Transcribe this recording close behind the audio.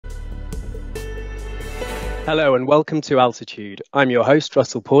Hello and welcome to Altitude. I'm your host,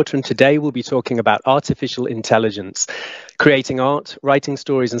 Russell Porter, and today we'll be talking about artificial intelligence. Creating art, writing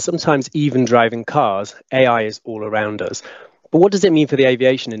stories, and sometimes even driving cars, AI is all around us. But what does it mean for the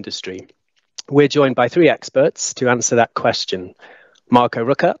aviation industry? We're joined by three experts to answer that question. Marco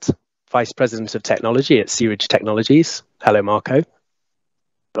Ruckert, Vice President of Technology at Seeridge Technologies. Hello, Marco.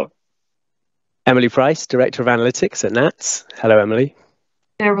 Hello. Emily Price, Director of Analytics at NATS. Hello, Emily.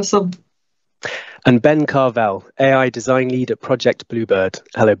 Hey, Russell. And Ben Carvell, AI Design Lead at Project Bluebird.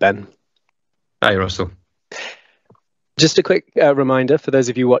 Hello, Ben. Hi, Russell. Just a quick reminder for those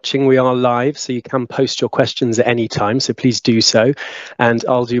of you watching, we are live, so you can post your questions at any time, so please do so. And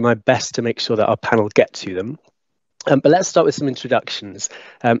I'll do my best to make sure that our panel get to them. But let's start with some introductions.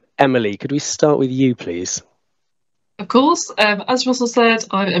 Emily, could we start with you, please? Of course. As Russell said,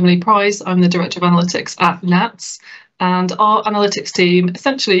 I'm Emily Price. I'm the Director of Analytics at NATS. And our analytics team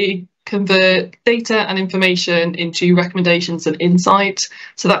essentially convert data and information into recommendations and insight.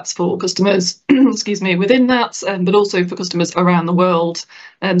 So that's for customers, excuse me, within NATS, but also for customers around the world.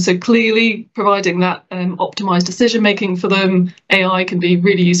 So clearly providing that optimized decision making for them, AI can be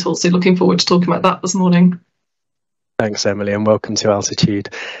really useful. So looking forward to talking about that this morning. Thanks, Emily, and welcome to Altitude.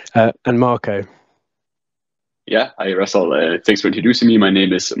 And Marco. Yeah, hi, Russell. Thanks for introducing me. My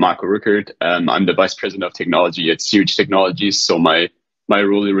name is Marco Ruckert. I'm the Vice President of Technology at Seeridge Technologies. So my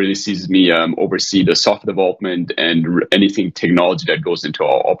role really sees me oversee the software development and anything technology that goes into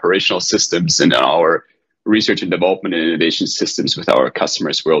our operational systems and our research and development and innovation systems with our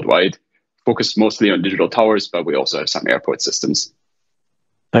customers worldwide. Focused mostly on digital towers, but we also have some airport systems.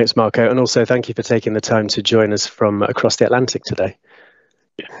 Thanks, Marco. And also thank you for taking the time to join us from across the Atlantic today.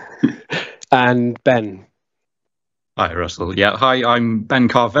 Yeah. And Ben. Hi, Russell. Yeah, hi, I'm Ben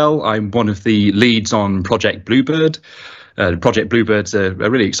Carvell. I'm one of the leads on Project Bluebird. Project Bluebird's a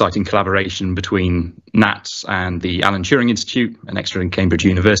really exciting collaboration between NATS and the Alan Turing Institute and Exeter and Cambridge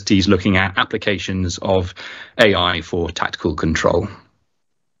universities looking at applications of AI for tactical control.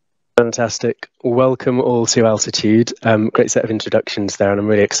 Fantastic. Welcome all to Altitude. Great set of introductions there, and I'm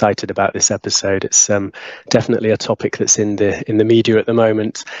really excited about this episode. It's definitely a topic that's in the media at the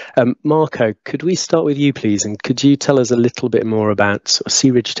moment. Marco, could we start with you, please? And could you tell us a little bit more about sort of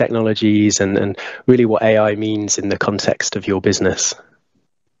Seeridge Technologies and really what AI means in the context of your business?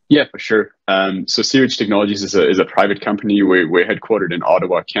 Yeah, for sure. So Seeridge Technologies is a private company. We're headquartered in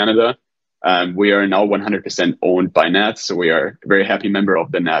Ottawa, Canada. We are now 100% owned by NATS, so we are a very happy member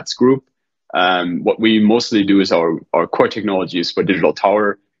of the NATS group. What we mostly do is our core technology is for digital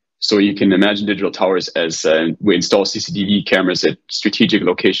tower. So you can imagine digital towers as we install CCTV cameras at strategic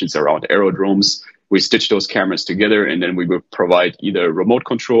locations around aerodromes. We stitch those cameras together, and then we will provide either remote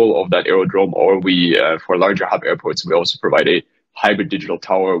control of that aerodrome, or we, for larger hub airports, we also provide a hybrid digital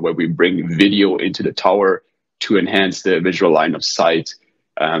tower where we bring video into the tower to enhance the visual line of sight.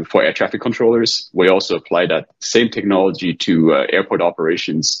 For air traffic controllers, we also apply that same technology to airport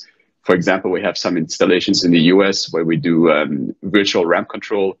operations. For example, we have some installations in the US where we do virtual ramp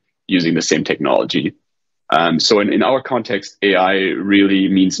control using the same technology. So in our context, AI really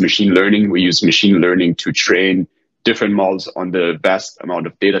means machine learning. We use machine learning to train different models on the vast amount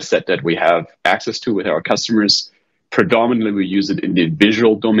of data set that we have access to with our customers. Predominantly, we use it in the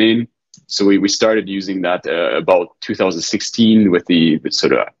visual domain. So we started using that about 2016 with the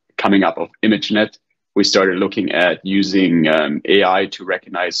sort of coming up of ImageNet. We started looking at using AI to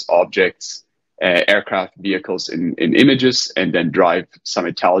recognize objects, aircraft, vehicles in images, and then drive some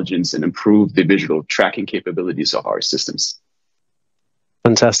intelligence and improve the visual tracking capabilities of our systems.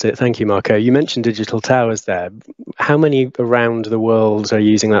 Fantastic. Thank you, Marco. You mentioned digital towers there. How many around the world are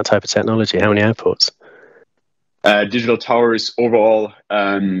using that type of technology? How many airports? Digital towers overall,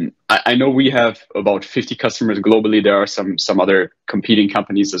 I know we have about 50 customers globally. There are some other competing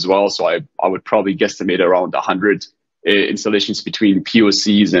companies as well. So I would probably guesstimate around 100 installations between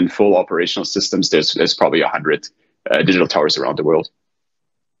POCs and full operational systems. There's probably 100 digital towers around the world.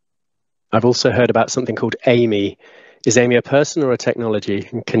 I've also heard about something called Amy. Is Amy a person or a technology?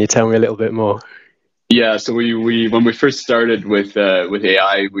 Can you tell me a little bit more? Yeah, so we when we first started with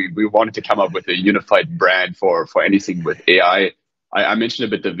AI, we wanted to come up with a unified brand for anything with AI. I mentioned a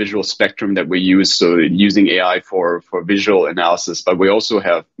bit the visual spectrum that we use, so using AI for visual analysis, but we also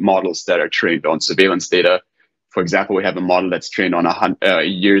have models that are trained on surveillance data. For example, we have a model that's trained on a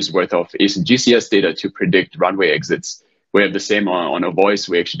year's worth of ACE and GCS data to predict runway exits. We have the same on a voice.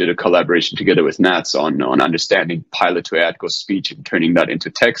 We actually did a collaboration together with NATS on understanding pilot to ADCO speech and turning that into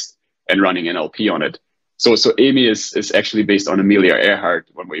text and running NLP on it. So Amy is actually based on Amelia Earhart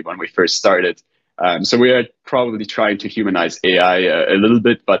when we first started. So we are probably trying to humanize AI a little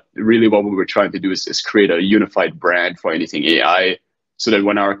bit, but really what we were trying to do is create a unified brand for anything AI, so that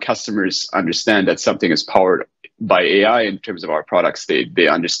when our customers understand that something is powered by AI in terms of our products, they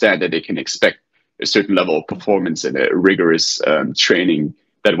understand that they can expect a certain level of performance and a rigorous training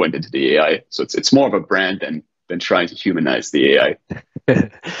that went into the AI. So it's more of a brand than trying to humanize the AI.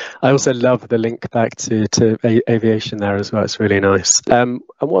 I also love the link back to aviation there as well. It's really nice. And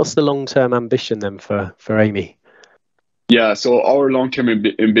what's the long-term ambition then for Amy? Yeah, so our long-term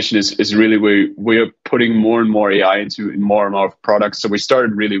ambition is really we are putting more and more AI into more and more products. So we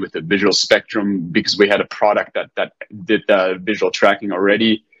started really with the visual spectrum because we had a product that did the visual tracking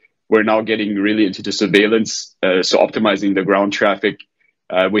already. We're now getting really into the surveillance, so optimizing the ground traffic.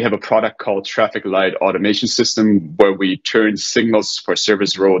 We have a product called Traffic Light Automation System, where we turn signals for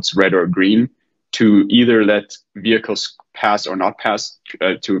service roads red or green to either let vehicles pass or not pass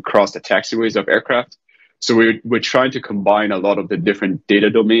to cross the taxiways of aircraft. So we're trying to combine a lot of the different data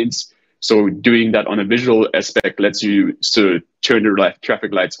domains. So doing that on a visual aspect lets you sort of turn the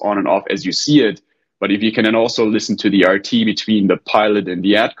traffic lights on and off as you see it. But if you can then also listen to the RT between the pilot and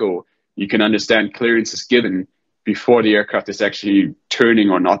the ATCO, you can understand clearances given before the aircraft is actually turning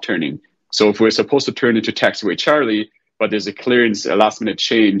or not turning. So if we're supposed to turn into taxiway Charlie, but there's a clearance, a last minute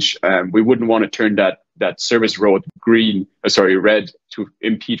change, we wouldn't want to turn that service road red to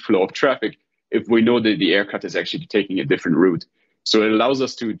impede flow of traffic if we know that the aircraft is actually taking a different route. So it allows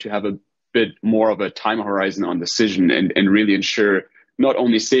us to have a bit more of a time horizon on decision and really ensure not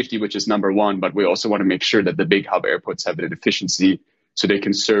only safety, which is number one, but we also want to make sure that the big hub airports have an efficiency so they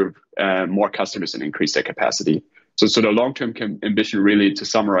can serve more customers and increase their capacity. So the long-term ambition, really, to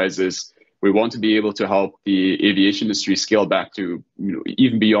summarize, is we want to be able to help the aviation industry scale back to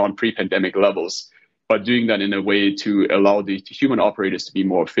even beyond pre-pandemic levels, but doing that in a way to allow the human operators to be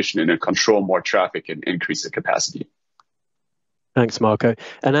more efficient and control more traffic and increase the capacity. Thanks, Marco.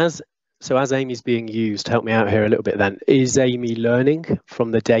 And as Amy's being used, help me out here a little bit then, is Amy learning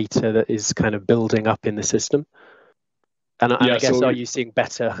from the data that is kind of building up in the system? And I guess, are you seeing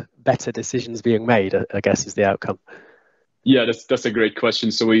better decisions being made, I guess, is the outcome? Yeah, that's a great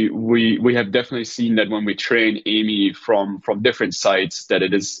question. So we have definitely seen that when we train Amy from different sites, that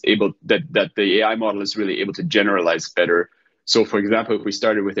it is able that the AI model is really able to generalize better. So for example, if we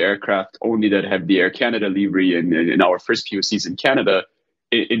started with aircraft only that have the Air Canada livery in our first POCs in Canada,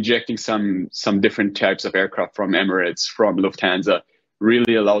 injecting some different types of aircraft from Emirates, from Lufthansa,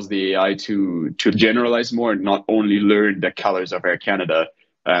 really allows the AI to generalize more and not only learn the colors of Air Canada.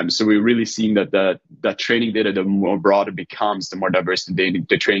 So we're really seeing that training data, the more broad it becomes, the more diverse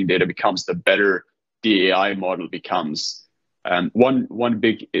the training data becomes, the better the AI model becomes. One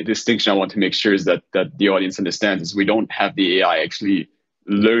big distinction I want to make sure is that the audience understands is we don't have the AI actually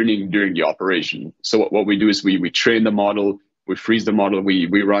learning during the operation. So what we do is we train the model, we freeze the model,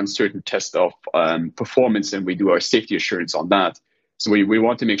 we run certain tests of performance, and we do our safety assurance on that. So we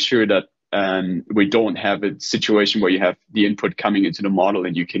want to make sure that we don't have a situation where you have the input coming into the model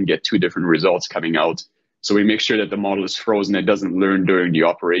and you can get two different results coming out. So we make sure that the model is frozen, it doesn't learn during the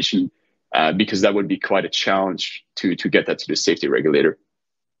operation, because that would be quite a challenge to get that to the safety regulator.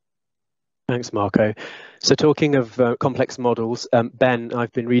 Thanks, Marco. So talking of complex models, Ben,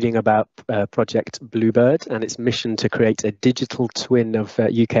 I've been reading about Project Bluebird and its mission to create a digital twin of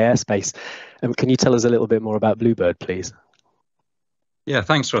UK airspace. Can you tell us a little bit more about Bluebird, please? Yeah,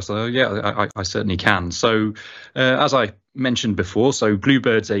 thanks, Russell. Yeah, I certainly can. So as I mentioned before, so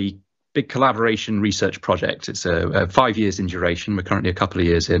Bluebird's a big collaboration research project. It's 5 years in duration. We're currently a couple of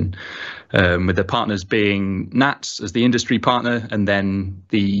years in, with the partners being NATS as the industry partner, and then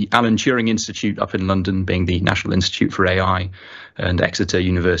the Alan Turing Institute up in London being the National Institute for AI, and Exeter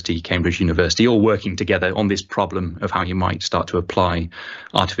University, Cambridge University, all working together on this problem of how you might start to apply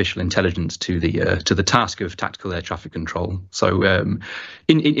artificial intelligence to the task of tactical air traffic control. So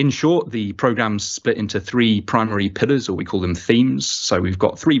in short, the program's split into 3 primary pillars, or we call them themes. So we've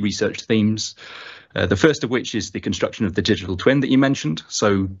got 3 research themes. The first of which is the construction of the digital twin that you mentioned.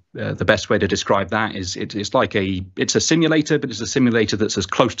 So the best way to describe that is it's a simulator, but it's a simulator that's as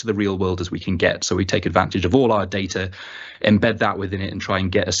close to the real world as we can get. So we take advantage of all our data, embed that within it, and try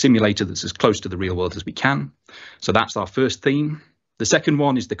and get a simulator that's as close to the real world as we can. So that's our first theme. The second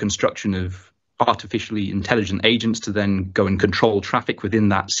one is the construction of artificially intelligent agents to then go and control traffic within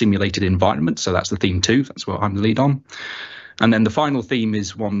that simulated environment. So that's the theme 2. That's what I'm the lead on. And then the final theme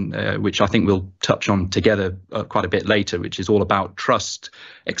is one which I think we'll touch on together quite a bit later, which is all about trust,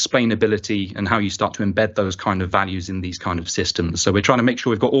 explainability, and how you start to embed those kind of values in these kind of systems. So we're trying to make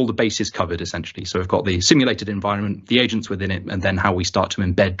sure we've got all the bases covered, essentially. So we've got the simulated environment, the agents within it, and then how we start to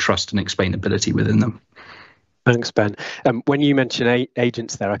embed trust and explainability within them. Thanks, Ben. When you mention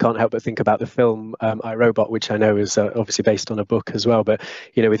agents there, I can't help but think about the film iRobot, which I know is obviously based on a book as well. But,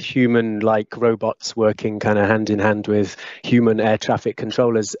 you know, with human-like robots working kind of hand in hand with human air traffic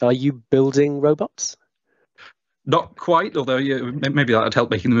controllers, are you building robots? Not quite, although maybe that would help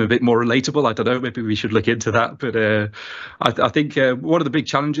making them a bit more relatable. I don't know, maybe we should look into that. But I think one of the big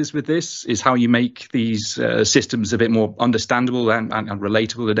challenges with this is how you make these systems a bit more understandable and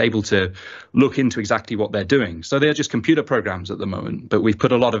relatable and able to look into exactly what they're doing. So they're just computer programs at the moment, but we've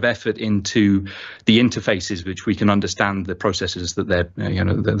put a lot of effort into the interfaces, which we can understand the processes that they're,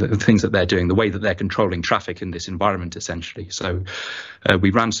 the things that they're doing, the way that they're controlling traffic in this environment, essentially. So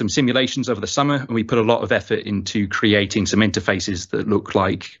we ran some simulations over the summer, and we put a lot of effort into creating some interfaces that look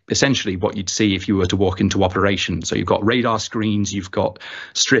like essentially what you'd see if you were to walk into operation. So you've got radar screens, you've got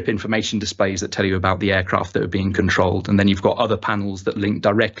strip information displays that tell you about the aircraft that are being controlled, and then you've got other panels that link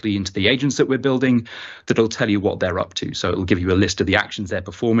directly into the agents that we're building that'll tell you what they're up to. So it'll give you a list of the actions they're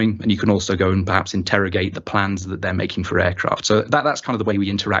performing, and you can also go and perhaps interrogate the plans that they're making for aircraft. So that's kind of the way we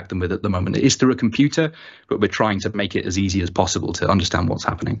interact them with at the moment. It is through a computer, but we're trying to make it as easy as possible to understand what's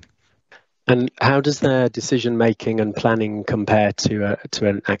happening. And how does their decision making and planning compare to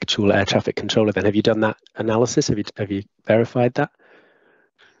an actual air traffic controller? Then have you done that analysis? Have you verified that?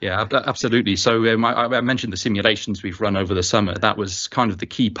 Yeah, absolutely. So I mentioned the simulations we've run over the summer. That was kind of the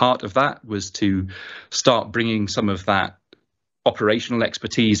key part of that, was to start bringing some of that operational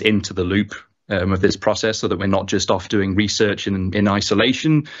expertise into the loop of this process, so that we're not just off doing research in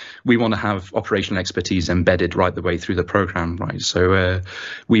isolation. We want to have operational expertise embedded right the way through the program, right? So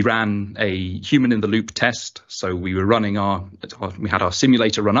we ran a human in the loop test. So we were running we had our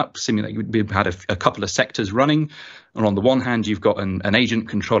simulator run up. We had a couple of sectors running. And on the one hand, you've got an agent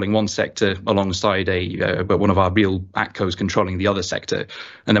controlling one sector alongside one of our real ATCOs controlling the other sector.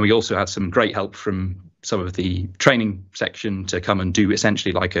 And then we also had some great help from some of the training section to come and do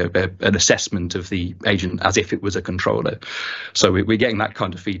essentially like an assessment of the agent as if it was a controller. So we're getting that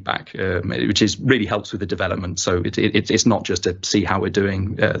kind of feedback, which really helps with the development. So it's not just to see how we're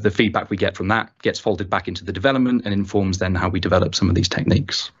doing. The feedback we get from that gets folded back into the development and informs then how we develop some of these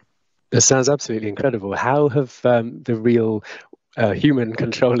techniques. That sounds absolutely incredible. How have the real human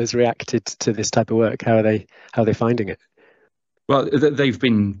controllers reacted to this type of work? How are they finding it? Well, they've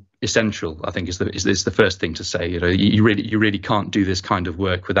been essential, I think, is the first thing to say. You really can't do this kind of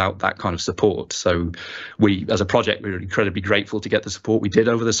work without that kind of support. So we, as a project, we're incredibly grateful to get the support we did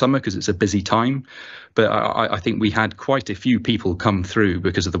over the summer, because it's a busy time. But I think we had quite a few people come through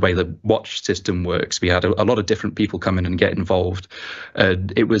because of the way the watch system works. We had a lot of different people come in and get involved.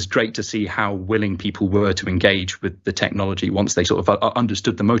 It was great to see how willing people were to engage with the technology once they sort of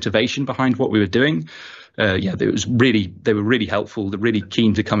understood the motivation behind what we were doing. They were really helpful. They're really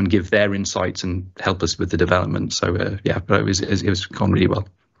keen to come and give their insights and help us with the development. So it was gone really well.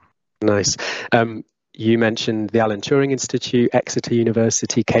 Nice. You mentioned the Alan Turing Institute, Exeter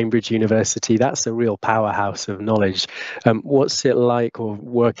University, Cambridge University. That's a real powerhouse of knowledge. What's it like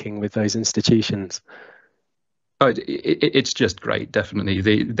working with those institutions? Oh, it's just great, definitely.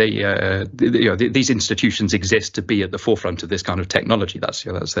 These institutions exist to be at the forefront of this kind of technology. That's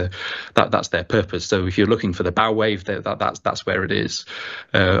their purpose. So if you're looking for the bow wave, that's where it is.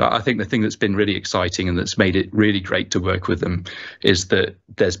 I think the thing that's been really exciting and that's made it really great to work with them is that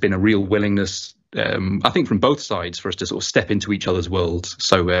there's been a real willingness, I think, from both sides for us to sort of step into each other's worlds.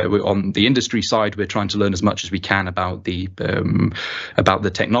 So we're on the industry side, we're trying to learn as much as we can about the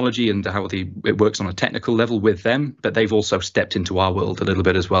technology and how it works on a technical level with them. But they've also stepped into our world a little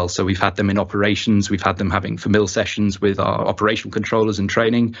bit as well. So we've had them in operations, we've had them having famil sessions with our operational controllers and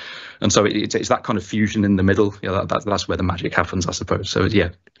training. And so it's that kind of fusion in the middle. That's where the magic happens, I suppose. So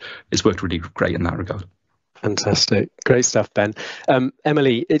yeah, it's worked really great in that regard. Fantastic. Great stuff, Ben.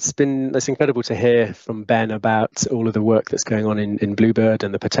 Emily, it's incredible to hear from Ben about all of the work that's going on in Bluebird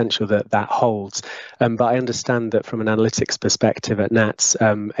and the potential that holds. But I understand that from an analytics perspective at NATS,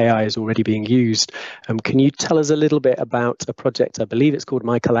 AI is already being used. Can you tell us a little bit about a project? I believe it's called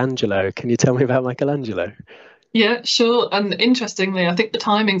Michelangelo. Can you tell me about Michelangelo? Yeah, sure. And interestingly, I think the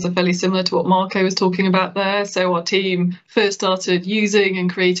timings are fairly similar to what Marco was talking about there. So our team first started using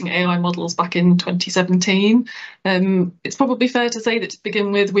and creating AI models back in 2017. It's probably fair to say that to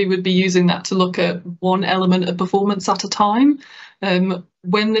begin with, we would be using that to look at one element of performance at a time.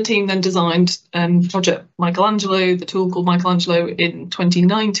 When the team then designed Project Michelangelo, the tool called Michelangelo in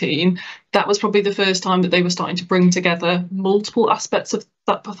 2019, that was probably the first time that they were starting to bring together multiple aspects of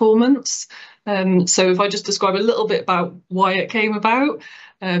that performance. So if I just describe a little bit about why it came about,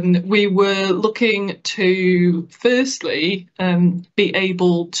 we were looking to firstly be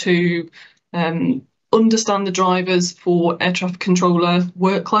able to understand the drivers for air traffic controller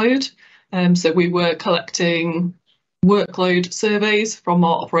workload. So we were collecting workload surveys from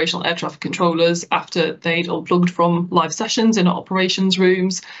our operational air traffic controllers after they'd unplugged from live sessions in our operations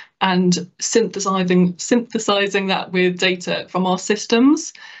rooms, and synthesizing that with data from our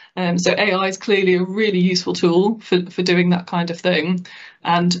systems. So AI is clearly a really useful tool for doing that kind of thing.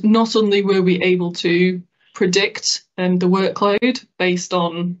 And not only were we able to predict the workload based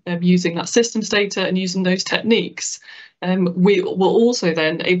on using that systems data and using those techniques, we were also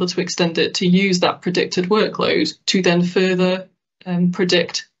then able to extend it to use that predicted workload to then further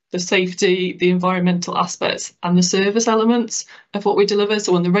predict the safety, the environmental aspects and the service elements of what we deliver.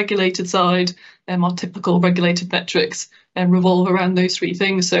 So on the regulated side, our typical regulated metrics revolve around those three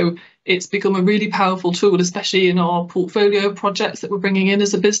things. So it's become a really powerful tool, especially in our portfolio projects that we're bringing in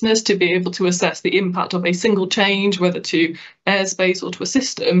as a business, to be able to assess the impact of a single change, whether to airspace or to a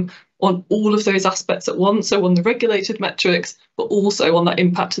system, on all of those aspects at once. So on the regulated metrics, but also on that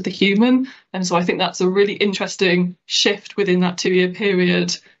impact to the human. And so I think that's a really interesting shift within that 2-year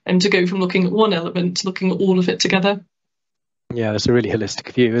period, and to go from looking at one element to looking at all of it together. Yeah, that's a really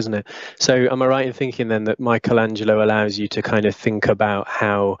holistic view, isn't it? So am I right in thinking then that Michelangelo allows you to kind of think about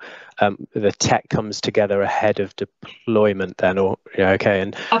how the tech comes together ahead of deployment then? Or yeah, okay.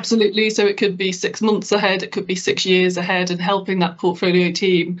 And absolutely. So it could be 6 months ahead, it could be 6 years ahead, and helping that portfolio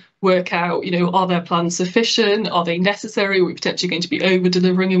team work out, are their plans sufficient? Are they necessary? Are we potentially going to be over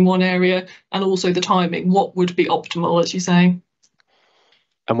delivering in one area? And also the timing, what would be optimal, as you say?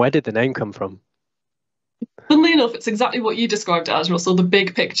 And where did the name come from? Funnily enough, it's exactly what you described it as, Russell, the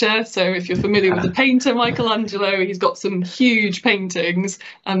big picture. So if you're familiar with the painter Michelangelo, he's got some huge paintings.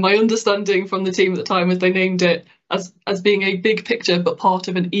 And my understanding from the team at the time was they named it as being a big picture, but part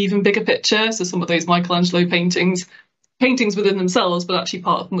of an even bigger picture. So some of those Michelangelo paintings within themselves, but actually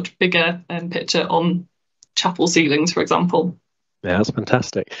part of a much bigger picture on chapel ceilings, for example. Yeah, that's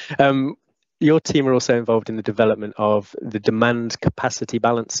fantastic. Your team are also involved in the development of the demand capacity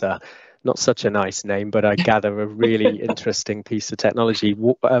balancer. Not such a nice name, but I gather a really interesting piece of technology.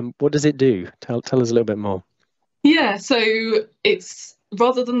 What does it do? Tell us a little bit more. Yeah, so it's,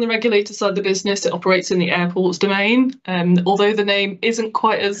 rather than the regulator side of the business, it operates in the airports domain. Although the name isn't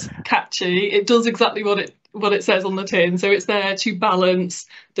quite as catchy, it does exactly what it says on the tin. So it's there to balance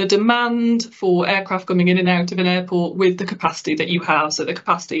the demand for aircraft coming in and out of an airport with the capacity that you have. So the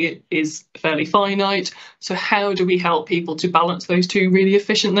capacity is fairly finite. So how do we help people to balance those two really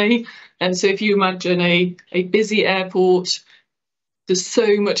efficiently? And so if you imagine a busy airport, there's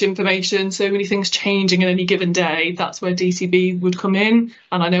so much information, so many things changing in any given day, that's where DCB would come in.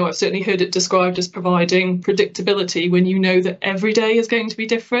 And I know I've certainly heard it described as providing predictability when you know that every day is going to be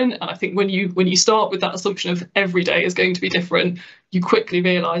different. And I think when you start with that assumption of every day is going to be different, you quickly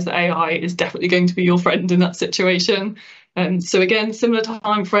realise that AI is definitely going to be your friend in that situation. And so again, similar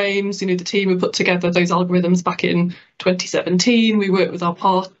time frames, the team had put together those algorithms back in 2017. We worked with our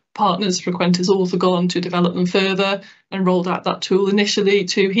partners, Frequentis, Orthogon, to develop them further, and rolled out that tool initially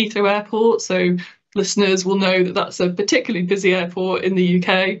to Heathrow Airport. So listeners will know that that's a particularly busy airport in the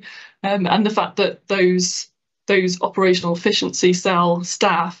UK, and the fact that those operational efficiency cell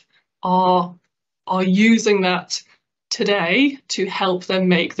staff are using that today to help them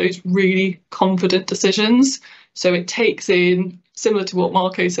make those really confident decisions. So it takes in, similar to what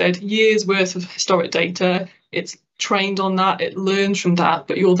Marco said, years worth of historic data. It's trained on that, it learns from that,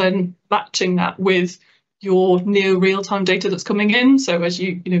 but you're then matching that with your near real-time data that's coming in. So as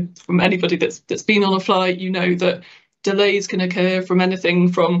you from anybody that's been on a flight, that delays can occur from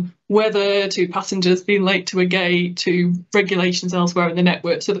anything from weather to passengers being late to a gate to regulations elsewhere in the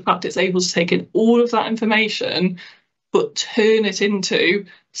network. So the fact it's able to take in all of that information but turn it into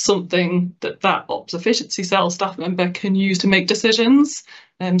something that ops efficiency cell staff member can use to make decisions.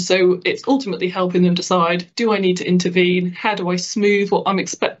 So it's ultimately helping them decide, do I need to intervene? How do I smooth what I'm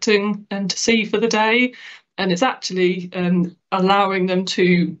expecting to see for the day? And it's actually allowing them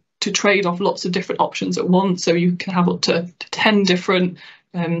to trade off lots of different options at once. So you can have up to 10 different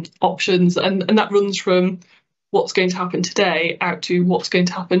options, and that runs from what's going to happen today out to what's going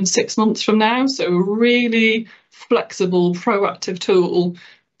to happen 6 months from now. So a really flexible, proactive tool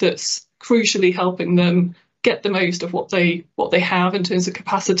that's crucially helping them get the most of what they have in terms of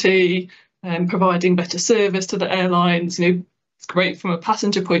capacity, and providing better service to the airlines, It's great from a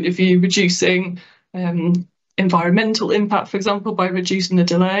passenger point of view, reducing environmental impact, for example, by reducing the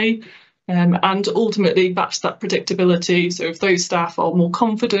delay. And ultimately back to that predictability. So if those staff are more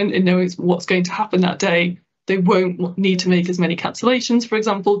confident in knowing what's going to happen that day, they won't need to make as many cancellations, for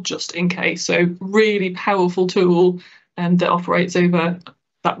example, just in case. So really powerful tool that operates over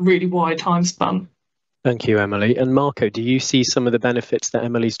that really wide time span. Thank you, Emily. And Marco, do you see some of the benefits that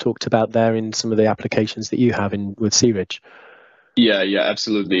Emily's talked about there in some of the applications that you have with Searidge? Yeah,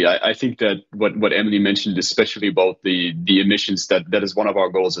 absolutely. I think that what Emily mentioned, especially about the emissions, that is one of our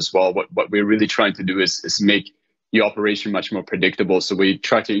goals as well. What we're really trying to do is make the operation much more predictable. So we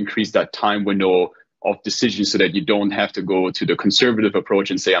try to increase that time window of decision so that you don't have to go to the conservative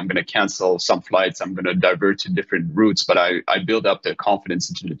approach and say, I'm going to cancel some flights, I'm going to divert to different routes. But I build up the confidence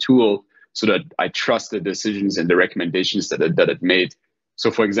into the tool so that I trust the decisions and the recommendations that it made. So,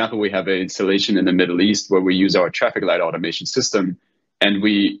 for example, we have an installation in the Middle East where we use our traffic light automation system. And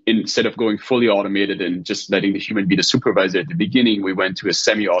we, instead of going fully automated and just letting the human be the supervisor at the beginning, we went to a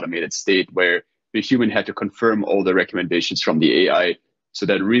semi-automated state where the human had to confirm all the recommendations from the AI. So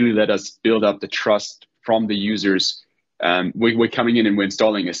that really let us build up the trust from the users. We're coming in and we're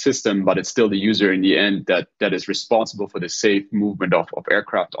installing a system, but it's still the user in the end that is responsible for the safe movement of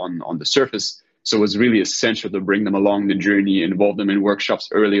aircraft on the surface. So it was really essential to bring them along the journey, involve them in workshops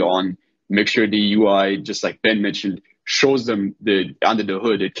early on, make sure the UI, just like Ben mentioned, shows them under the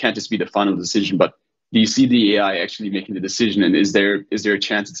hood. It can't just be the final decision, but do you see the AI actually making the decision? And is there a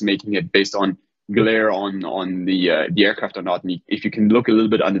chance it's making it based on glare on the aircraft or not? And if you can look a little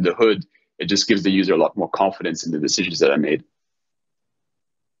bit under the hood, it just gives the user a lot more confidence in the decisions that are made.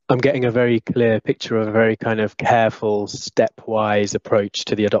 I'm getting a very clear picture of a very kind of careful, stepwise approach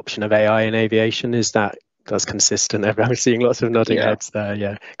to the adoption of AI in aviation. That's consistent? I'm seeing lots of nodding heads there.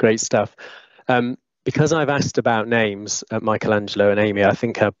 Yeah, great stuff. Because I've asked about names, Michelangelo and Amy, I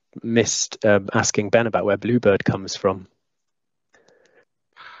think I missed asking Ben about where Bluebird comes from.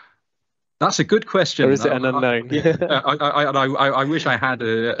 That's a good question. Or is it an unknown? I wish I had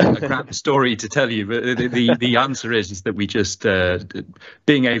a grand story to tell you, but the answer is that we just,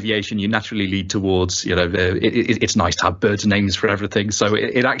 being aviation, you naturally lead towards, it's nice to have birds' names for everything. So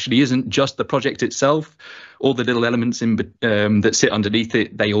it actually isn't just the project itself. All the little elements that sit underneath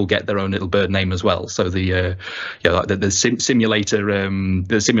it, they all get their own little bird name as well. So the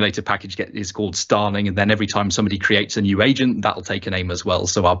simulator package is called Starling, and then every time somebody creates a new agent, that'll take a name as well.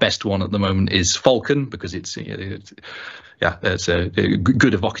 So our best one at the moment is Falcon, because it's a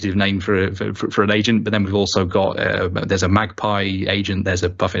good evocative name for an agent. But then we've also got there's a magpie agent, there's a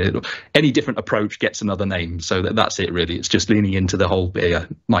puffin. Any different approach gets another name. So that's it really. It's just leaning into the whole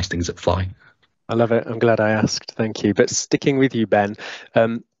nice things that fly. I love it. I'm glad I asked. Thank you. But sticking with you, Ben,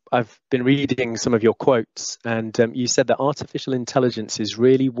 I've been reading some of your quotes, and you said that artificial intelligence is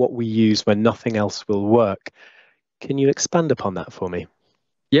really what we use when nothing else will work. Can you expand upon that for me?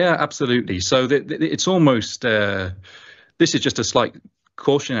 Yeah, absolutely. So it's almost, this is just a slight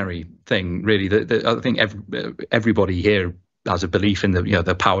cautionary thing, really. I think everybody here has a belief in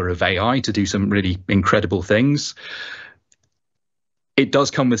the power of AI to do some really incredible things. It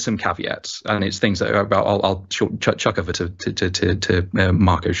does come with some caveats, and it's things that I'll chuck over to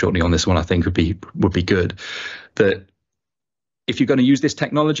Marco shortly on this one. I think would be good. That if you're going to use this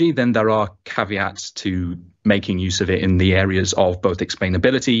technology, then there are caveats to making use of it in the areas of both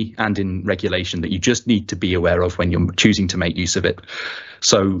explainability and in regulation that you just need to be aware of when you're choosing to make use of it.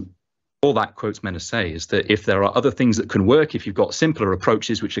 So all that quote's meant to say is that if there are other things that can work, if you've got simpler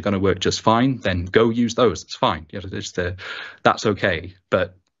approaches which are going to work just fine, then go use those. It's fine. That's okay.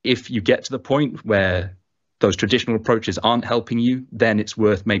 But if you get to the point where those traditional approaches aren't helping you, then it's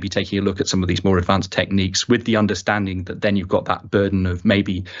worth maybe taking a look at some of these more advanced techniques, with the understanding that then you've got that burden of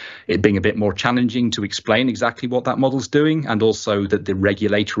maybe it being a bit more challenging to explain exactly what that model's doing, and also that the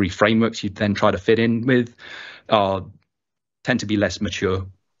regulatory frameworks you then try to fit in with tend to be less mature,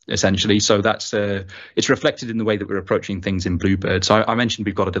 essentially. So that's it's reflected in the way that we're approaching things in Bluebird. So I mentioned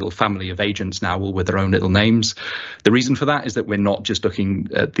we've got a little family of agents now, all with their own little names. The reason for that is that we're not just looking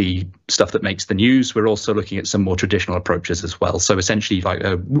at the stuff that makes the news, we're also looking at some more traditional approaches as well. So essentially like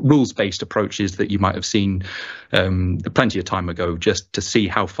rules-based approaches that you might have seen plenty of time ago, just to see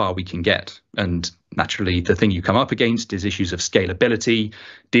how far we can get. And naturally, the thing you come up against is issues of scalability,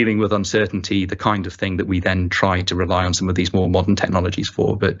 dealing with uncertainty, the kind of thing that we then try to rely on some of these more modern technologies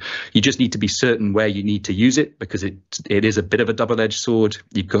for. But you just need to be certain where you need to use it, because it is a bit of a double-edged sword.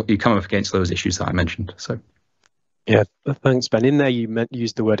 You come up against those issues that I mentioned. So, yeah, thanks, Ben. In there, you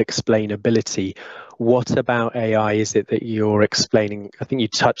used the word explainability. What about AI is it that you're explaining? I think you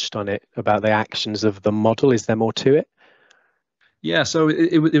touched on it about the actions of the model. Is there more to it? Yeah, so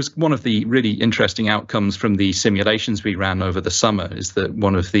it was one of the really interesting outcomes from the simulations we ran over the summer, is that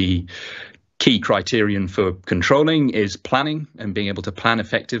one of the key criterion for controlling is planning, and being able to plan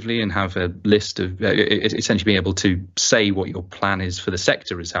effectively and have a list of essentially being able to say what your plan is for the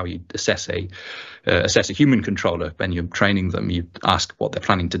sector is how you assess a human controller. When you're training them, you ask what they're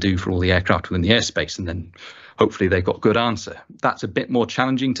planning to do for all the aircraft within the airspace, and then hopefully they've got a good answer. That's a bit more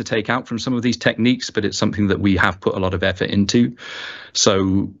challenging to take out from some of these techniques, but it's something that we have put a lot of effort into.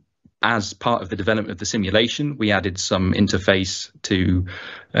 So as part of the development of the simulation, we added some interface to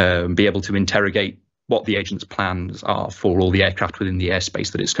be able to interrogate what the agent's plans are for all the aircraft within the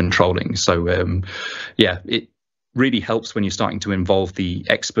airspace that it's controlling. So yeah, it really helps when you're starting to involve the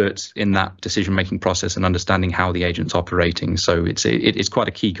experts in that decision-making process and understanding how the agent's operating. So it's quite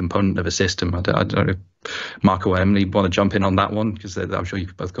a key component of a system. I don't know if Marco or Emily want to jump in on that one, because I'm sure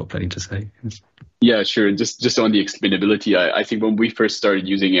you've both got plenty to say. Yeah, sure. Just on the explainability, I think when we first started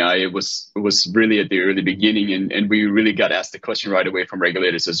using AI, it was really at the early beginning, and we really got asked the question right away from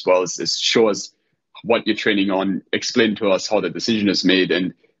regulators as well, as show us what you're training on, explain to us how the decision is made.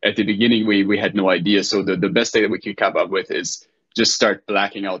 And at the beginning, we had no idea. So the best thing that we could come up with is just start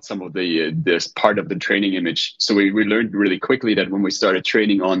blacking out some of this part of the training image. So we learned really quickly that when we started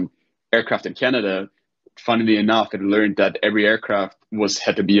training on aircraft in Canada, funnily enough, it learned that every aircraft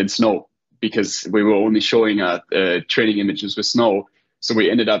had to be in snow, because we were only showing training images with snow. So we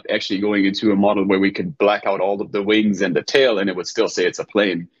ended up actually going into a model where we could black out all of the wings and the tail, and it would still say it's a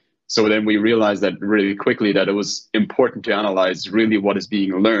plane. So then we realized that really quickly that it was important to analyze really what is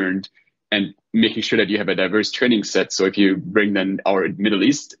being learned and making sure that you have a diverse training set. So if you bring then our Middle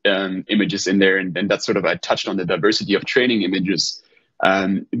East images in there, and that's sort of, I touched on the diversity of training images,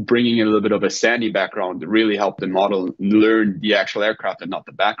 bringing in a little bit of a sandy background really helped the model learn the actual aircraft and not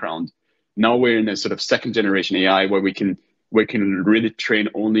the background. Now we're in a sort of second generation AI where we can really train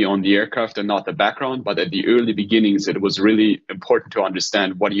only on the aircraft and not the background. But at the early beginnings, it was really important to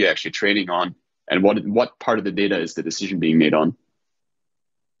understand what are you actually training on, and what part of the data is the decision being made on.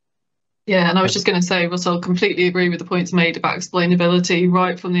 Yeah, and I was just going to say, Russell, completely agree with the points made about explainability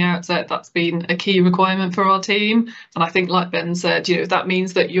right from the outset. That's been a key requirement for our team. And I think, like Ben said, that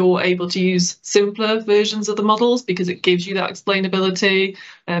means that you're able to use simpler versions of the models because it gives you that explainability.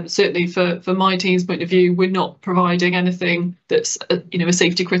 Certainly for my team's point of view, we're not providing anything that's a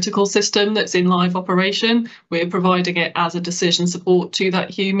safety critical system that's in live operation. We're providing it as a decision support to that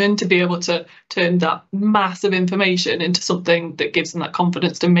human to be able to turn that massive information into something that gives them that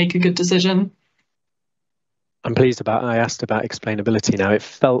confidence to make a good decision. I'm pleased I asked about explainability now. It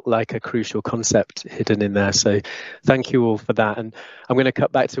felt like a crucial concept hidden in there. So thank you all for that. And I'm going to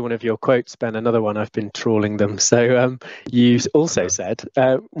cut back to one of your quotes, Ben, another one. I've been trawling them. So you also said,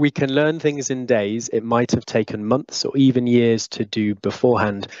 we can learn things in days it might have taken months or even years to do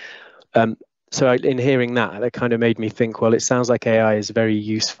beforehand. So in hearing that kind of made me think, well, it sounds like AI is very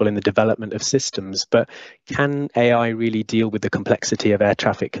useful in the development of systems, but can AI really deal with the complexity of air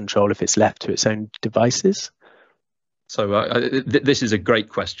traffic control if it's left to its own devices? So this is a great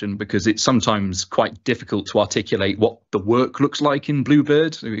question, because it's sometimes quite difficult to articulate what the work looks like in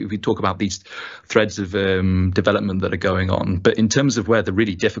Bluebird. We talk about these threads of development that are going on, but in terms of where the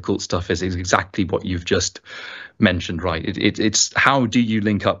really difficult stuff is exactly what you've just mentioned, right? It's how do you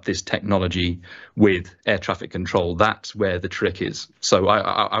link up this technology with air traffic control? That's where the trick is. So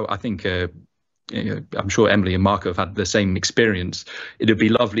I think I'm sure Emily and Marco have had the same experience. It'd be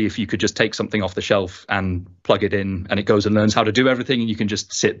lovely if you could just take something off the shelf and plug it in, and it goes and learns how to do everything, and you can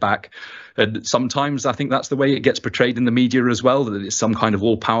just sit back. And sometimes I think that's the way it gets portrayed in the media as well, that it's some kind of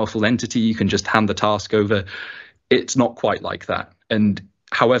all-powerful entity. You can just hand the task over. It's not quite like that. And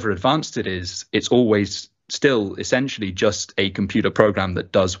however advanced it is, it's always still essentially just a computer program that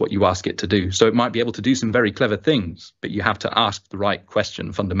does what you ask it to do. So it might be able to do some very clever things, but you have to ask the right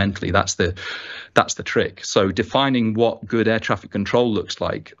question fundamentally. That's the trick. So defining what good air traffic control looks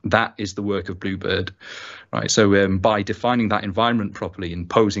like, that is the work of Bluebird, right? So by defining that environment properly and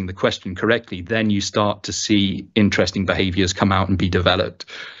posing the question correctly, then you start to see interesting behaviors come out and be developed.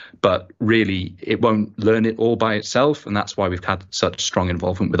 But really, it won't learn it all by itself. And that's why we've had such strong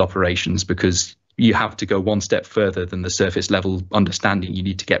involvement with operations, because you have to go one step further than the surface level understanding. You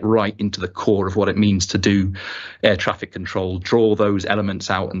need to get right into the core of what it means to do air traffic control, draw those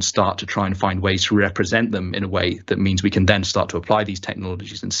elements out and start to try and find ways to represent them in a way that means we can then start to apply these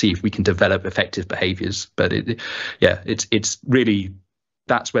technologies and see if we can develop effective behaviors. But it's really,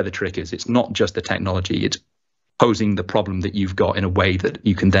 that's where the trick is. It's not just the technology, it's posing the problem that you've got in a way that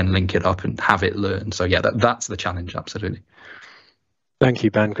you can then link it up and have it learn. So yeah, that's the challenge, absolutely. Thank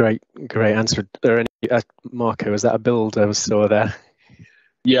you, Ben. Great answer. Marco, is that a build I saw there?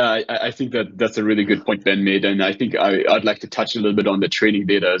 Yeah, I think that's a really good point Ben made, and I think I'd like to touch a little bit on the training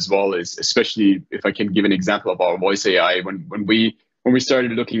data as well, is especially if I can give an example of our voice AI. When we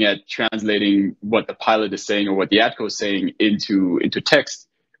started looking at translating what the pilot is saying or what the ATCO is saying into text,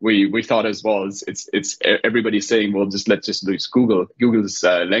 we thought as well, it's everybody's saying, well, let's just use Google's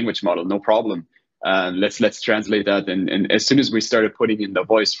language model, no problem. Let's translate that, and as soon as we started putting in the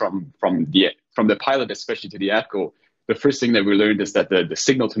voice from the pilot, especially to the ATCO, the first thing that we learned is that the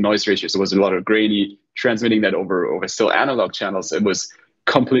signal to noise ratios was a lot of grainy. Transmitting that over still analog channels, it was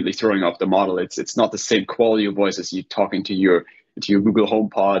completely throwing off the model. It's not the same quality of voice as you talking to your Google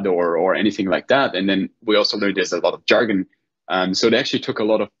HomePod or anything like that. And then we also learned there's a lot of jargon. So it actually took a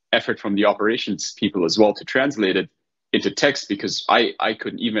lot of effort from the operations people as well to translate it into text, because I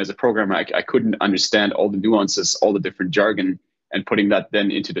couldn't, even as a programmer, I couldn't understand all the nuances, all the different jargon, and putting that then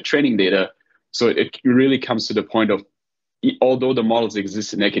into the training data. So it really comes to the point of, although the models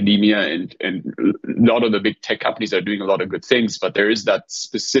exist in academia and a lot of the big tech companies are doing a lot of good things, but there is that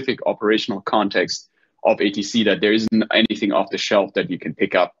specific operational context of ATC that there isn't anything off the shelf that you can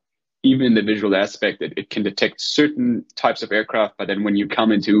pick up. Even in the visual aspect, it can detect certain types of aircraft, but then when you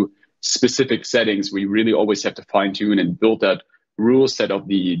come into specific settings, we really always have to fine tune and build that rule set of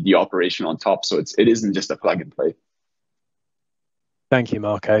the operation on top. So it isn't just a plug and play. Thank you,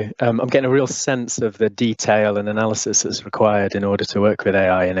 Marco. I'm getting a real sense of the detail and analysis that's required in order to work with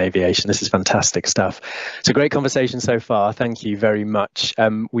AI in aviation. This is fantastic stuff. It's a great conversation so far. Thank you very much.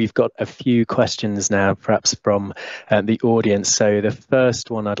 We've got a few questions now, perhaps from the audience. So the first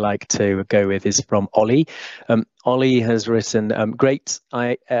one I'd like to go with is from Ollie. Ollie has written, great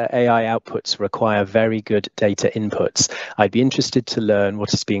AI outputs require very good data inputs. I'd be interested to learn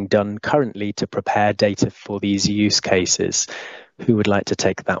what is being done currently to prepare data for these use cases. Who would like to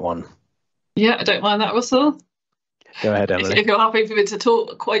take that one? Yeah, I don't mind that, Russell. Go ahead, Emily. If you're happy for me to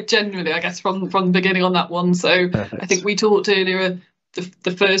talk quite generally, I guess, from the beginning on that one. So perfect. I think we talked earlier,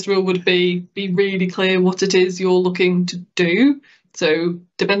 the first rule would be really clear what it is you're looking to do. So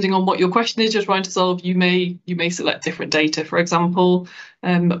depending on what your question is you're trying to solve, you may select different data. For example,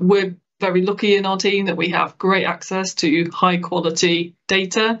 we're very lucky in our team that we have great access to high quality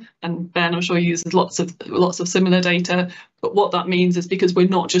data, and Ben, I'm sure, uses lots of similar data. But what that means is, because we're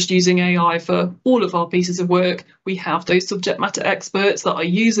not just using AI for all of our pieces of work, we have those subject matter experts that are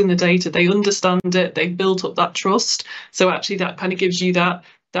using the data, they understand it, they've built up that trust. So actually that kind of gives you that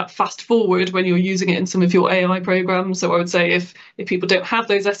fast forward when you're using it in some of your AI programs. So I would say if people don't have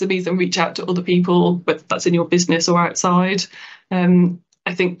those SMEs, then reach out to other people, whether that's in your business or outside.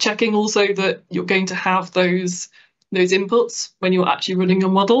 I think checking also that you're going to have those inputs when you're actually running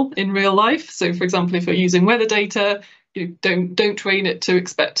your model in real life. So for example, if you're using weather data, you don't train it to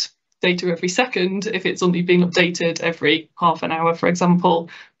expect data every second if it's only being updated every half an hour, for example.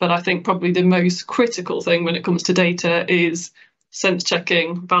 But I think probably the most critical thing when it comes to data is sense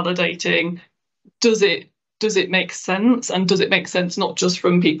checking, validating. Does it make sense? And does it make sense not just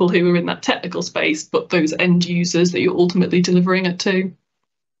from people who are in that technical space, but those end users that you're ultimately delivering it to?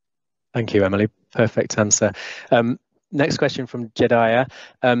 Thank you, Emily. Perfect answer. Next question from Jedediah.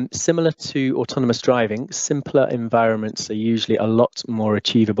 Similar to autonomous driving, simpler environments are usually a lot more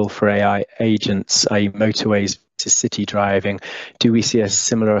achievable for AI agents, i.e. motorways to city driving. Do we see a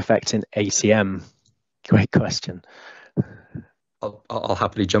similar effect in ACM? Great question. I'll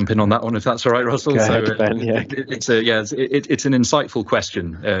happily jump in on that one if that's all right, Russell. Go ahead, Ben. Yeah. It's an insightful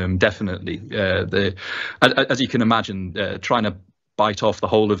question, definitely. As you can imagine, trying to bite off the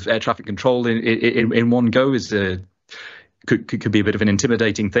whole of air traffic control in one go is could be a bit of an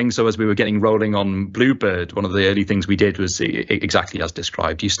intimidating thing. So as we were getting rolling on Bluebird, one of the early things we did was exactly as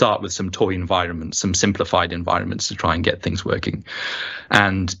described. You start with some toy environments, some simplified environments to try and get things working.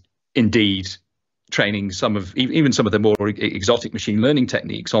 And indeed, training even some of the more exotic machine learning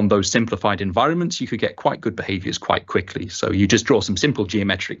techniques on those simplified environments, you could get quite good behaviors quite quickly. So you just draw some simple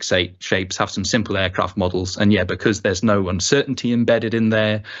geometric shapes, have some simple aircraft models, and yeah, because there's no uncertainty embedded in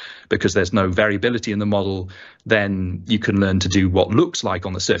there, because there's no variability in the model, then you can learn to do what looks like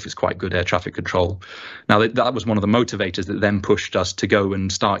on the surface quite good air traffic control. Now that was one of the motivators that then pushed us to go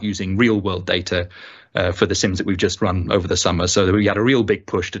and start using real world data for the sims that we've just run over the summer. So we had a real big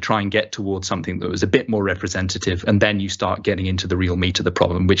push to try and get towards something that was a bit more representative, and then you start getting into the real meat of the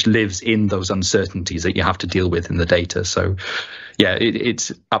problem, which lives in those uncertainties that you have to deal with in the data. So Yeah,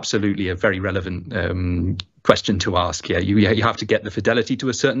 it's absolutely a very relevant question to ask. Yeah, you have to get the fidelity to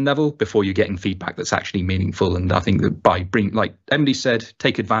a certain level before you're getting feedback that's actually meaningful. And I think that by like Emily said,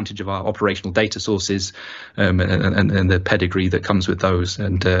 take advantage of our operational data sources and the pedigree that comes with those.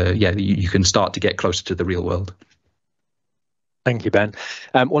 And yeah, you can start to get closer to the real world. Thank you, Ben.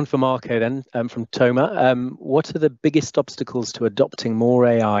 One for Marco then, from Toma. What are the biggest obstacles to adopting more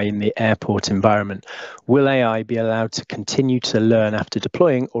AI in the airport environment? Will AI be allowed to continue to learn after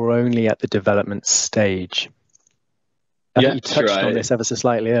deploying or only at the development stage? I think you touched on this ever so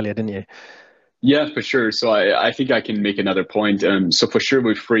slightly earlier, didn't you? Yeah, for sure. So I think I can make another point. So for sure,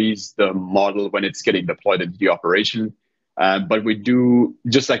 we freeze the model when it's getting deployed into the operation. But we do,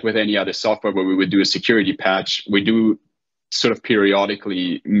 just like with any other software where we would do a security patch, we do sort of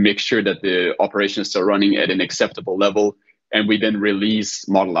periodically make sure that the operation is still running at an acceptable level, and we then release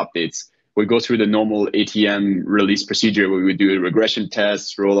model updates. We go through the normal ATM release procedure where we do a regression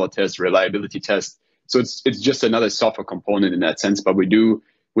test, rollout test, reliability test. So it's just another software component in that sense, but we do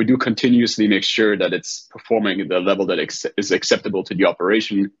continuously make sure that it's performing at the level that is acceptable to the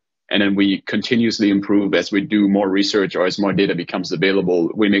operation. And then we continuously improve as we do more research or as more data becomes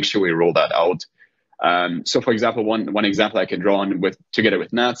available. We make sure we roll that out. So, for example, one example I can draw on together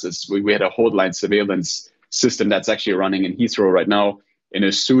with NATS is we had a hold line surveillance system that's actually running in Heathrow right now in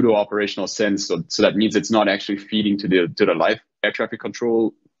a pseudo operational sense. So that means it's not actually feeding to the live air traffic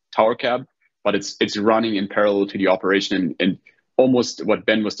control tower cab, but it's running in parallel to the operation and almost what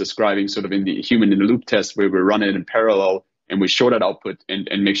Ben was describing, sort of in the human in the loop test, where we run it in parallel and we show that output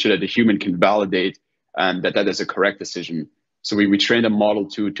and make sure that the human can validate that is a correct decision. So we trained a model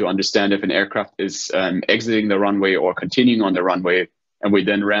to understand if an aircraft is exiting the runway or continuing on the runway. And we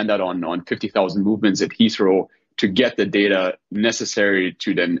then ran that on 50,000 movements at Heathrow to get the data necessary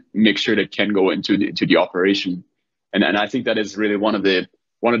to then make sure that can go into the operation. And I think that is really one of the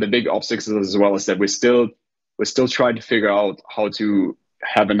big obstacles as well, is that we're still trying to figure out how to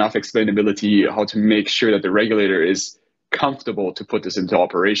have enough explainability, how to make sure that the regulator is comfortable to put this into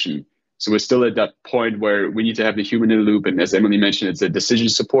operation. So we're still at that point where we need to have the human in the loop. And as Emily mentioned, it's a decision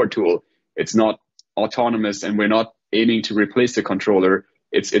support tool. It's not autonomous, and we're not aiming to replace the controller.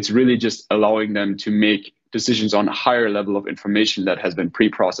 It's really just allowing them to make decisions on a higher level of information that has been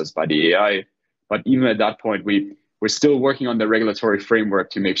pre-processed by the AI. But even at that point, we're still working on the regulatory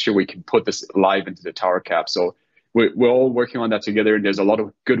framework to make sure we can put this live into the tower cap. So we're all working on that together. There's a lot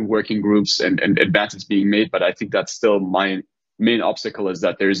of good working groups and advances being made, but I think that's still my main obstacle, is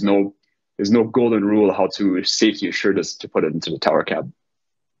that there's no golden rule how to safety assure this to put it into the tower cab.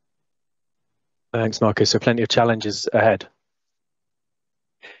 Thanks, Marcus. So plenty of challenges ahead.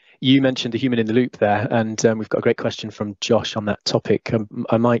 You mentioned the human in the loop there, and we've got a great question from Josh on that topic.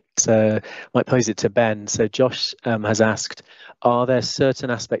 I might pose it to Ben. So Josh has asked, are there certain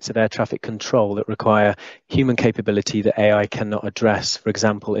aspects of air traffic control that require human capability that AI cannot address? For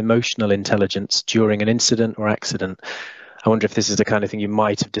example, emotional intelligence during an incident or accident. I wonder if this is the kind of thing you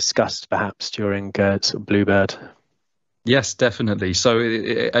might have discussed perhaps during sort of Bluebird. Yes, definitely. So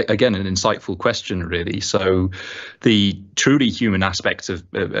again, an insightful question, really. So the truly human aspects of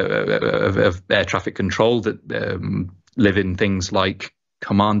air traffic control that live in things like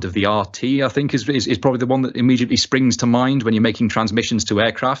command of the RT, I think is probably the one that immediately springs to mind when you're making transmissions to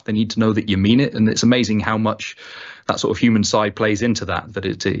aircraft. They need to know that you mean it, and it's amazing how much that sort of human side plays into that. That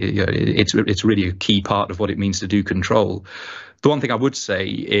it's really a key part of what it means to do control. The one thing I would say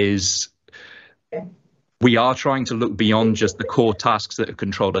is we are trying to look beyond just the core tasks that a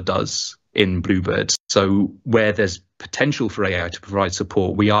controller does in Bluebird. So where there's potential for AI to provide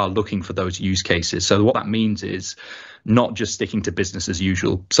support, we are looking for those use cases. So what that means is not just sticking to business as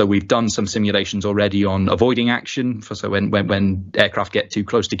usual. So we've done some simulations already on avoiding action. So when aircraft get too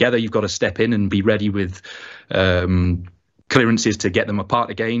close together, you've got to step in and be ready with clearances to get them apart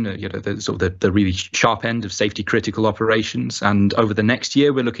again, the really sharp end of safety critical operations. And over the next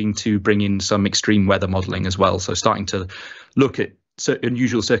year, we're looking to bring in some extreme weather modeling as well. So starting to look at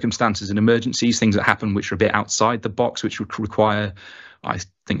unusual circumstances and emergencies, things that happen which are a bit outside the box, which would require, I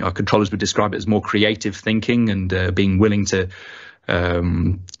think our controllers would describe it as more creative thinking and being willing to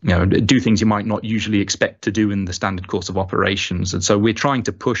do things you might not usually expect to do in the standard course of operations. And so we're trying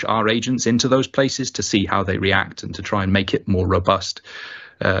to push our agents into those places to see how they react and to try and make it more robust,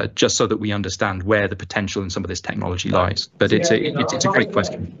 just so that we understand where the potential in some of this technology lies. But it's a great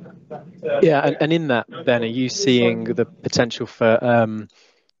question. Yeah, and in that, Ben, are you seeing the potential for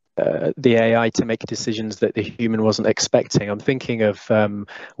the AI to make decisions that the human wasn't expecting. I'm thinking of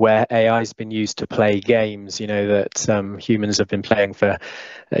where AI has been used to play games, that humans have been playing for,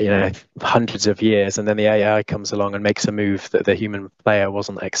 hundreds of years, and then the AI comes along and makes a move that the human player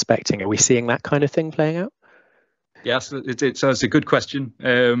wasn't expecting. Are we seeing that kind of thing playing out? Yes, it's a good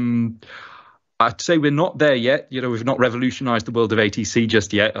question. I'd say we're not there yet. We've not revolutionized the world of ATC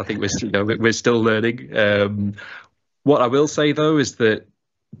just yet. I think we're still learning. What I will say, though, is that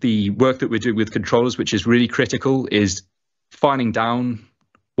the work that we're doing with controllers, which is really critical, is finding down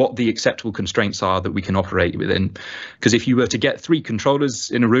what the acceptable constraints are that we can operate within. Because if you were to get 3 controllers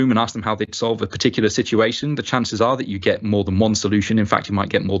in a room and ask them how they'd solve a particular situation, the chances are that you get more than one solution. In fact, you might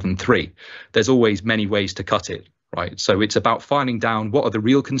get more than 3. There's always many ways to cut it. Right. So it's about finding down what are the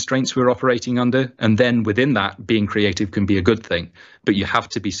real constraints we're operating under. And then within that, being creative can be a good thing. But you have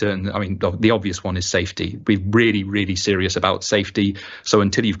to be certain. I mean, the obvious one is safety. We're really, really serious about safety. So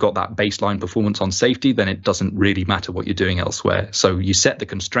until you've got that baseline performance on safety, then it doesn't really matter what you're doing elsewhere. So you set the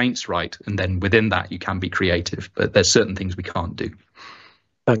constraints right. And then within that, you can be creative. But there's certain things we can't do.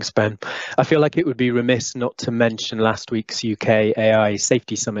 Thanks, Ben. I feel like it would be remiss not to mention last week's UK AI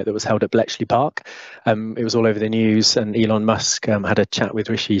Safety Summit that was held at Bletchley Park. It was all over the news, and Elon Musk had a chat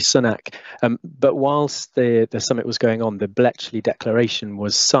with Rishi Sunak. But whilst the summit was going on, the Bletchley Declaration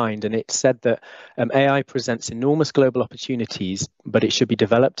was signed, and it said that AI presents enormous global opportunities, but it should be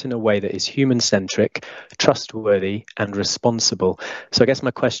developed in a way that is human-centric, trustworthy, and responsible. So I guess my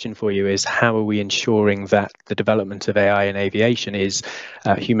question for you is, how are we ensuring that the development of AI in aviation is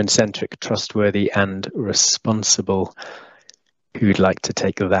human-centric, trustworthy, and responsible? Who'd like to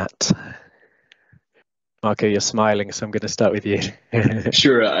take that? Marco, you're smiling, so I'm going to start with you.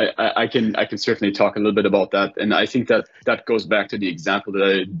 Sure, I can certainly talk a little bit about that, and I think that goes back to the example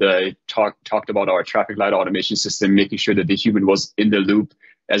that I talked about our traffic light automation system, making sure that the human was in the loop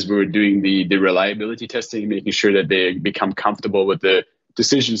as we were doing the reliability testing, making sure that they become comfortable with the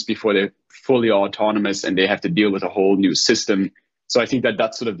decisions before they're fully autonomous and they have to deal with a whole new system. So I think that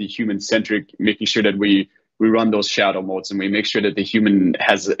that's sort of the human-centric, making sure that we run those shadow modes and we make sure that the human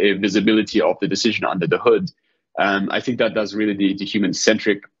has a visibility of the decision under the hood. I think that that's really the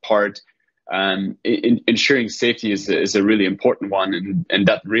human-centric part. Ensuring safety is a really important one, and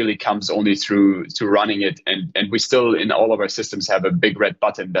that really comes only through running it. And we still, in all of our systems, have a big red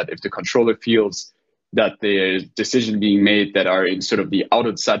button that if the controller feels that the decision being made that are in sort of the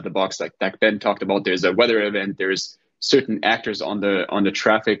outside the box, like Ben talked about, there's a weather event, there's certain actors on the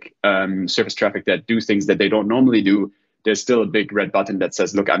traffic, surface traffic, that do things that they don't normally do, there's still a big red button that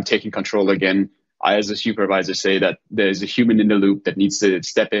says, look, I'm taking control again. I, as a supervisor, say that there's a human in the loop that needs to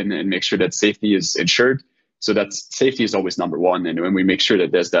step in and make sure that safety is ensured. So that safety is always number one. And when we make sure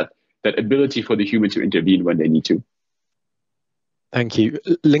that there's that ability for the human to intervene when they need to. Thank you.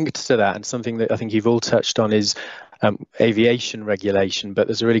 Linked to that, and something that I think you've all touched on, is aviation regulation, but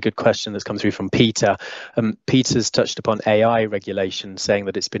there's a really good question that's come through from Peter. Peter's touched upon AI regulation, saying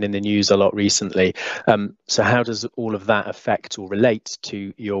that it's been in the news a lot recently. So how does all of that affect or relate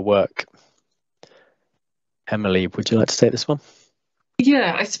to your work? Emily, would you like to take this one?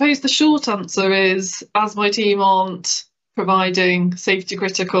 Yeah, I suppose the short answer is, as my team aren't providing safety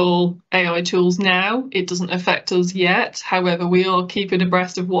critical AI tools now, it doesn't affect us yet. However, we are keeping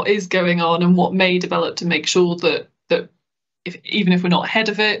abreast of what is going on and what may develop to make sure that even if we're not ahead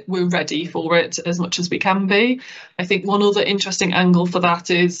of it, we're ready for it as much as we can be. I think one other interesting angle for that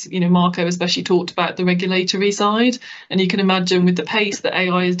is, Marco especially talked about the regulatory side, and you can imagine with the pace that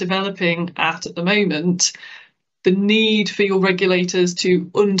AI is developing at the moment, the need for your regulators to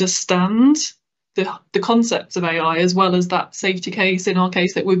understand the concepts of AI, as well as that safety case, in our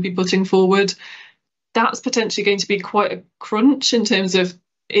case, that we'd be putting forward, that's potentially going to be quite a crunch in terms of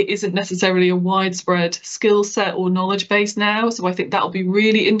it isn't necessarily a widespread skill set or knowledge base now. So I think that'll be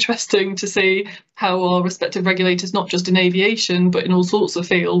really interesting to see how our respective regulators, not just in aviation, but in all sorts of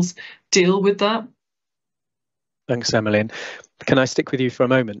fields, deal with that. Thanks, Emily. And can I stick with you for a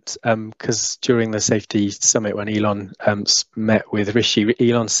moment? Because during the safety summit, when Elon met with Rishi,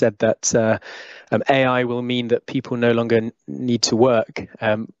 Elon said that AI will mean that people no longer need to work.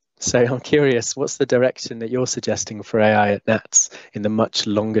 So I'm curious, what's the direction that you're suggesting for AI at NATS in the much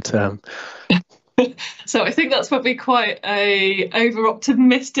longer term? So I think that's probably quite a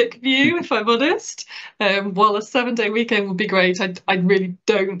over-optimistic view, if I'm honest. While a 7-day weekend would be great, I really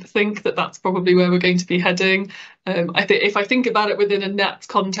don't think that that's probably where we're going to be heading. I think if I think about it within a NATS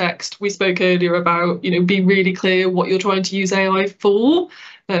context, we spoke earlier about, be really clear what you're trying to use AI for.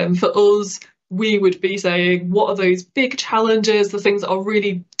 For us, we would be saying, what are those big challenges, the things that are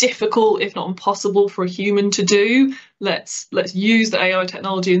really difficult, if not impossible, for a human to do? Let's use the AI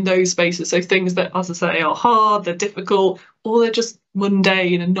technology in those spaces. So things that, as I say, are hard, they're difficult, or they're just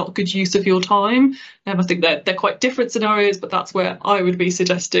mundane and not good use of your time. I think they're quite different scenarios, but that's where I would be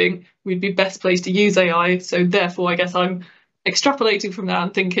suggesting we'd be best placed to use AI. So therefore, I guess I'm extrapolating from that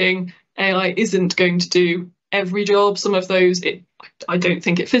and thinking AI isn't going to do every job. Some of those, I don't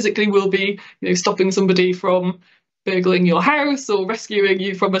think it physically will be, stopping somebody from burgling your house or rescuing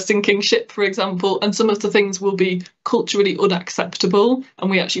you from a sinking ship, for example. And some of the things will be culturally unacceptable, and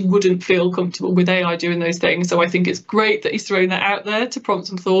we actually wouldn't feel comfortable with AI doing those things. So I think it's great that he's thrown that out there to prompt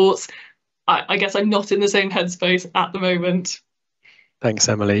some thoughts. I guess I'm not in the same headspace at the moment. Thanks,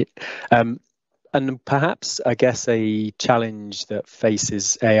 Emily. And perhaps, I guess, a challenge that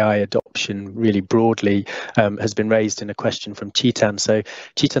faces AI adoption really broadly has been raised in a question from Chetan. So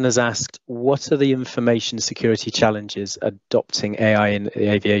Chetan has asked, what are the information security challenges adopting AI in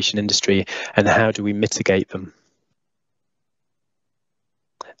the aviation industry, and how do we mitigate them?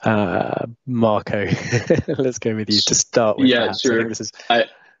 Marco, let's go with you to start with. Yeah, that. sure.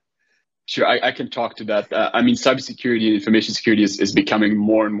 Sure, I can talk to that. I mean, cybersecurity and information security is becoming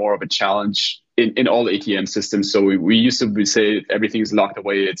more and more of a challenge in all ATM systems. So we used to say everything's locked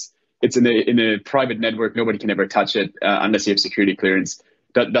away. It's in a private network. Nobody can ever touch it unless you have security clearance.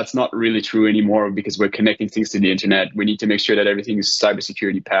 That's not really true anymore, because we're connecting things to the internet. We need to make sure that everything is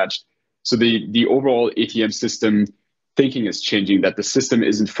cybersecurity patched. So the overall ATM system thinking is changing, that the system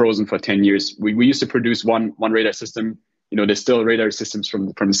isn't frozen for 10 years. We used to produce one radar system. There's still radar systems from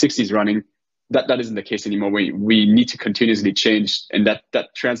the 60s running. That isn't the case anymore. We need to continuously change, and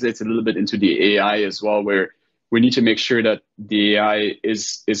that translates a little bit into the AI as well, where we need to make sure that the AI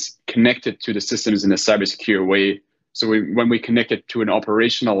is connected to the systems in a cybersecure way. So when we connect it to an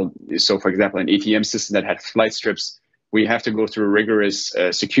operational, so for example, an ATM system that had flight strips, we have to go through a rigorous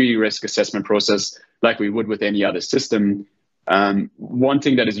security risk assessment process like we would with any other system. One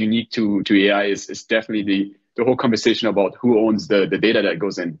thing that is unique to AI is definitely the whole conversation about who owns the data that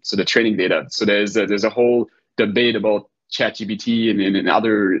goes in, so the training data. So there's a whole debate about ChatGPT and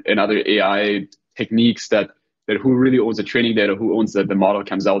other AI techniques that who really owns the training data, who owns the model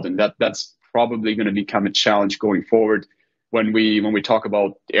comes out, and that's probably going to become a challenge going forward when we talk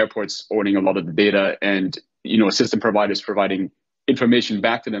about airports owning a lot of the data, and system providers providing information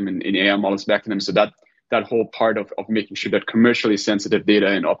back to them and AI models back to them. So that whole part of making sure that commercially sensitive data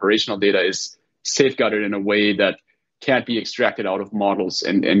and operational data is safeguarded in a way that can't be extracted out of models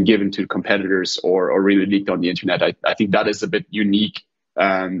and given to competitors or really leaked on the internet. I think that is a bit unique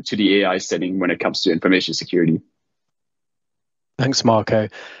to the AI setting when it comes to information security. Thanks, Marco.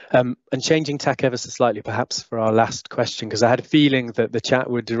 And changing tack ever so slightly, perhaps for our last question, because I had a feeling that the chat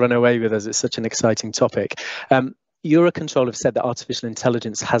would run away with us. It's such an exciting topic. Eurocontrol have said that artificial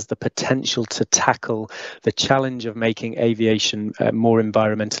intelligence has the potential to tackle the challenge of making aviation more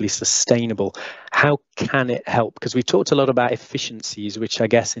environmentally sustainable. How can it help? Because we've talked a lot about efficiencies, which I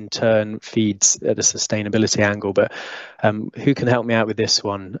guess in turn feeds the sustainability angle. But who can help me out with this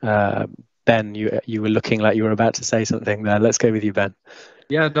one? Ben, you were looking like you were about to say something there. Let's go with you, Ben.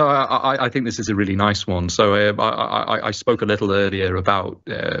 Yeah, no, I think this is a really nice one. So I spoke a little earlier about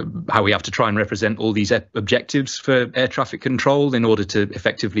how we have to try and represent all these objectives for air traffic control in order to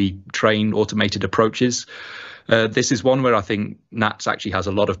effectively train automated approaches. This is one where I think NATS actually has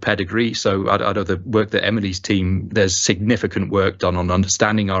a lot of pedigree. So out of the work that Emily's team, there's significant work done on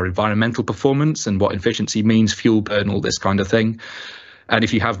understanding our environmental performance and what efficiency means, fuel burn, all this kind of thing. And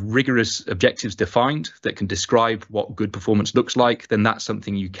if you have rigorous objectives defined that can describe what good performance looks like, then that's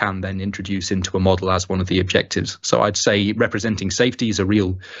something you can then introduce into a model as one of the objectives. So I'd say representing safety is a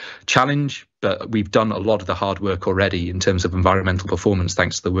real challenge, but we've done a lot of the hard work already in terms of environmental performance,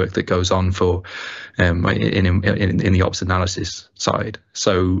 thanks to the work that goes on for in the ops analysis side.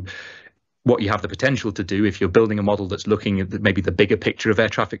 So what you have the potential to do if you're building a model that's looking at maybe the bigger picture of air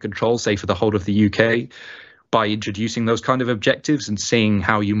traffic control, say for the whole of the UK, by introducing those kind of objectives and seeing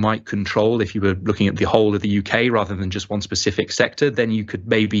how you might control if you were looking at the whole of the UK rather than just one specific sector, then you could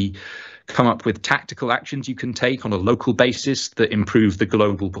maybe come up with tactical actions you can take on a local basis that improve the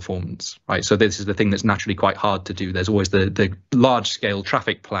global performance, right? So this is the thing that's naturally quite hard to do. There's always the large scale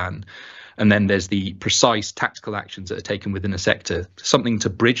traffic plan, and then there's the precise tactical actions that are taken within a sector. Something to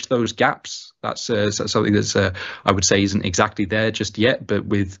bridge those gaps. That's something that's I would say isn't exactly there just yet, but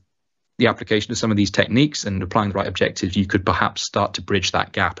with the application of some of these techniques and applying the right objectives, you could perhaps start to bridge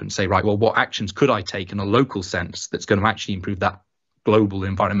that gap and say, right, well, what actions could I take in a local sense that's going to actually improve that global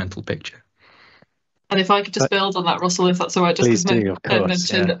environmental picture? And if I could just build on that, Russell, if that's all right, just Please do, of course.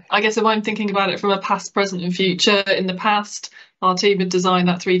 mentioned, Yeah. I guess if I'm thinking about it from a past, present and future, in the past, our team had designed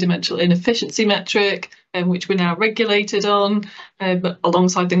that three-dimensional inefficiency metric, which we're now regulated on, but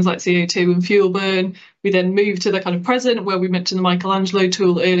alongside things like CO2 and fuel burn. We then moved to the kind of present, where we mentioned the Michelangelo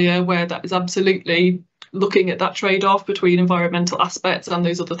tool earlier, where that is absolutely looking at that trade-off between environmental aspects and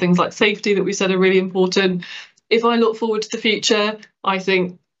those other things like safety that we said are really important. If I look forward to the future, I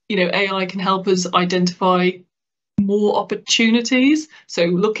think, you know, AI can help us identify more opportunities. So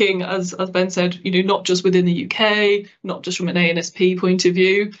looking, as Ben said, you know, not just within the UK, not just from an ANSP point of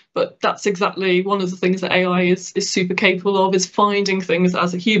view, but that's exactly one of the things that AI is super capable of, is finding things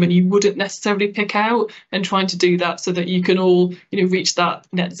as a human you wouldn't necessarily pick out, and trying to do that so that you can all, you know, reach that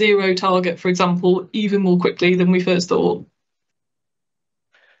net zero target, for example, even more quickly than we first thought.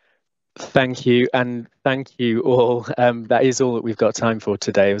 Thank you, and thank you all. That is all that we've got time for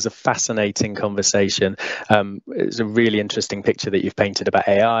today. It was a fascinating conversation. It's a really interesting picture that you've painted about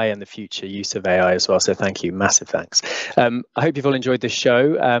AI and the future use of AI as well. So thank you, massive thanks. I hope you've all enjoyed this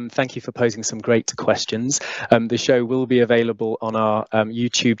show. Thank you for posing some great questions. The show will be available on our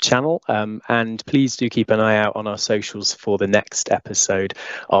YouTube channel, and please do keep an eye out on our socials for the next episode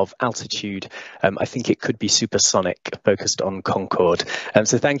of Altitude. I think it could be supersonic, focused on Concorde.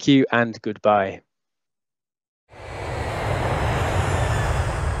 So thank you and goodbye.